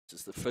This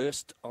is the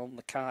first on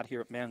the card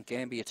here at Mount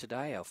Gambier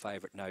today. Our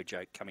favourite No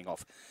Joke coming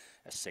off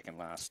a second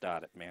last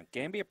start at Mount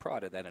Gambier.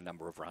 Prior to that, a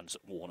number of runs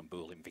at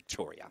Warrnambool in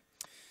Victoria.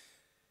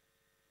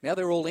 Now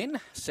they're all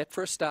in, set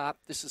for a start.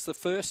 This is the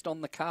first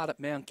on the card at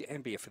Mount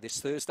Gambier for this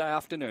Thursday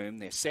afternoon.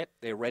 They're set,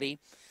 they're ready,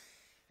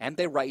 and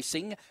they're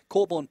racing.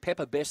 Corborn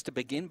Pepper best to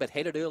begin, but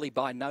headed early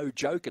by No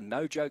Joke, and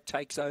No Joke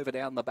takes over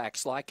down the back.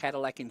 Sly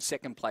Cadillac in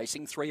second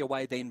placing. 3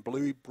 away then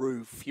Blue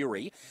Brew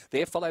Fury.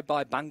 They're followed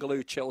by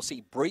Bungaloo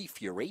Chelsea, Bree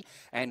Fury,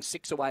 and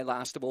 6 away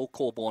last of all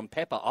Corborn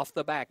Pepper. Off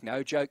the back,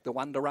 No Joke, the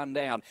one to run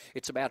down.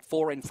 It's about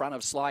 4 in front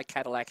of Sly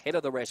Cadillac. Head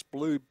of the rest,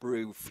 Blue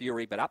Brew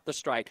Fury, but up the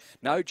straight.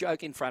 No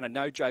Joke in front, and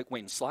No Joke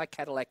wins. Sly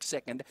Cadillac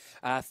second.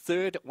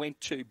 Third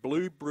went to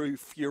Blue Brew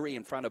Fury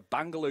in front of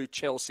Bungaloo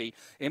Chelsea.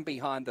 In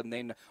behind them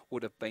then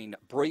would have been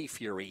Bree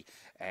Fury,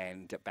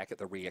 and back at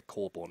the rear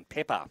Corborn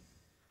Pepper.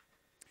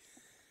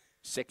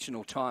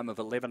 Sectional time of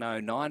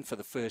 11:09 for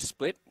the first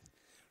split.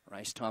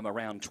 Race time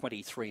around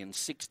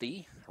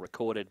 23:60,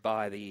 recorded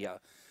by the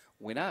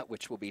winner,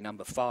 which will be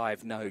number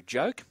 5 No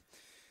Joke.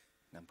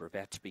 Number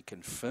about to be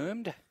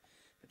confirmed.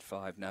 At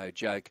 5 No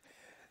Joke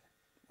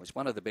was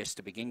one of the best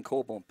to begin.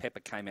 Corborn Pepper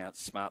came out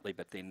smartly,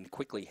 but then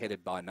quickly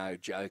headed by No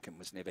Joke and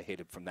was never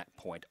headed from that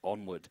point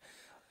onward.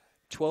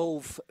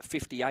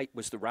 12:58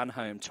 was the run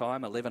home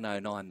time,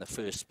 11:09 the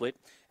first split,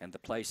 and the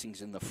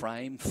placings in the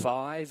frame.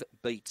 5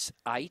 beats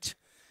 8,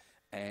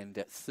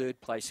 and third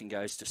placing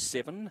goes to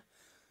 7,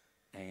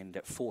 and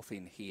fourth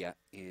in here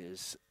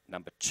is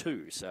number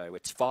 2. So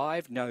it's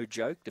 5 No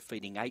Joke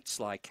defeating 8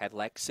 Sly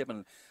Cadillac,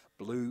 7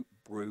 Blue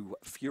Brew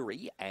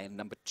Fury, and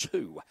number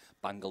 2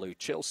 Bungaloo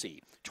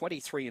Chelsea.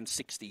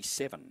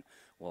 23:67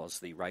 was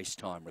the race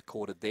time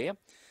recorded there.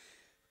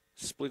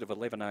 Split of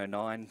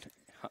 11:09.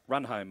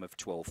 Run home of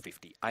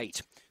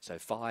 12:58. So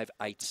 5,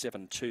 8,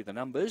 7, 2 the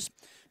numbers.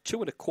 2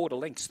 1/4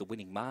 lengths the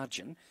winning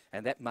margin,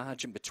 and that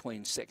margin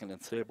between second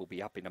and third will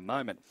be up in a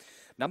moment.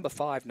 Number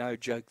 5 No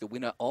Joke, the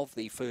winner of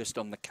the first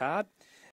on the card.